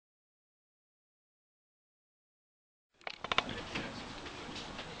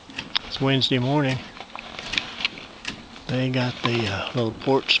Wednesday morning. They got the little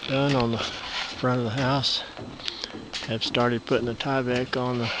porch done on the front of the house. Have started putting the Tyvek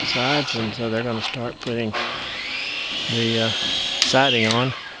on the sides, and so they're going to start putting the siding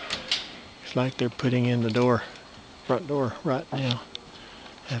on. It's like they're putting in the front door right now.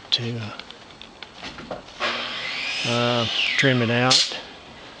 Have to trim it out.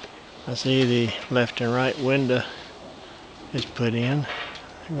 I see the left and right window is put in.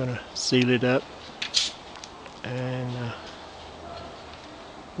 I'm going to seal it up and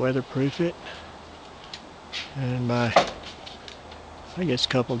weatherproof it, and by I guess a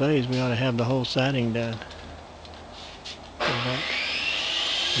couple days we ought to have the whole siding done.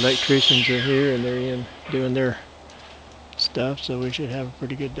 Electricians are here and they're in doing their stuff, so we should have a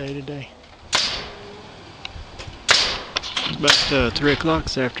pretty good day today. It's about 3 o'clock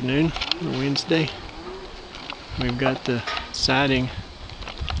this afternoon on Wednesday. We've got the siding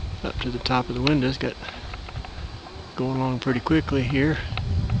up to the top of the windows, going along pretty quickly here.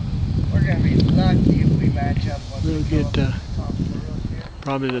 We're going to be lucky if we match up with we'll get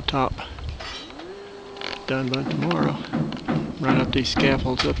probably the top done by tomorrow. Run up these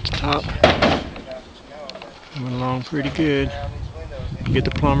scaffolds up the top. Went along pretty good. Get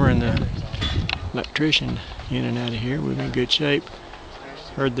the plumber and the electrician in and out of here. We're in good shape.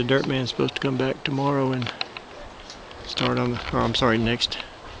 Heard the dirt man's supposed to come back tomorrow and start on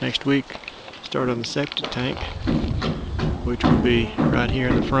next week, start on the septic tank, which will be right here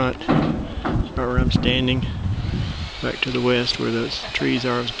in the front, right where I'm standing, back to the west where those trees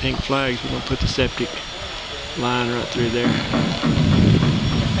are, those pink flags. We're going to put the septic line right through there.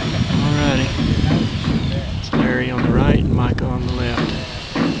 Alrighty. It's Larry on the right and Micah on the left.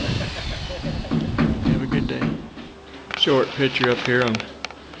 Have a good day. Short picture up here on the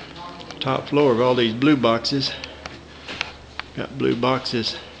top floor of all these blue boxes. Got blue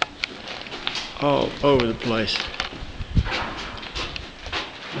boxes all over the place.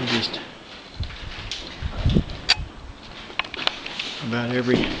 Just about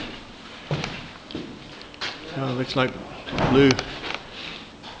every, looks like blue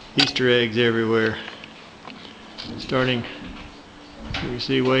Easter eggs everywhere. Starting, you can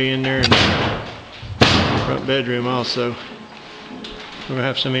see way in there in the front bedroom also. We're going to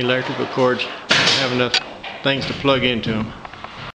have some electrical cords, have enough things to plug into them.